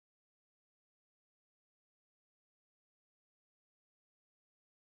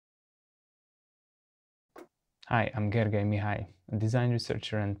Hi, I'm Gergely Mihai, a design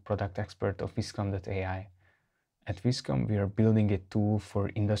researcher and product expert of Vizcom.ai. At Vizcom, we are building a tool for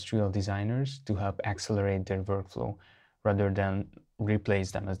industrial designers to help accelerate their workflow rather than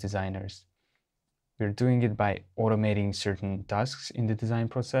replace them as designers. We're doing it by automating certain tasks in the design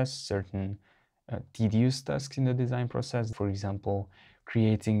process, certain tedious tasks in the design process. For example,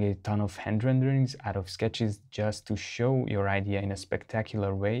 creating a ton of hand renderings out of sketches just to show your idea in a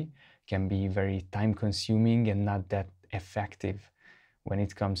spectacular way can be very time-consuming and not that effective when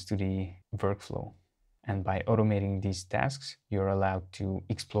it comes to the workflow. And by automating these tasks, you're allowed to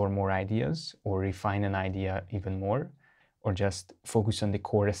explore more ideas or refine an idea even more, or just focus on the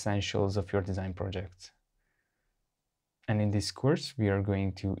core essentials of your design project. And in this course, we are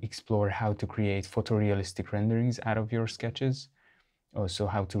going to explore how to create photorealistic renderings out of your sketches, also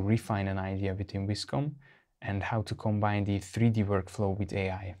how to refine an idea within Vizcom, and how to combine the 3D workflow with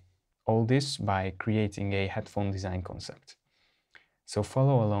AI. All this by creating a headphone design concept. So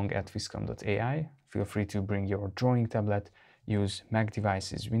follow along at Vizcom.ai. Feel free to bring your drawing tablet, use Mac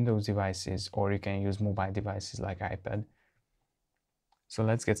devices, Windows devices, or you can use mobile devices like iPad. So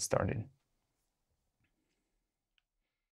let's get started.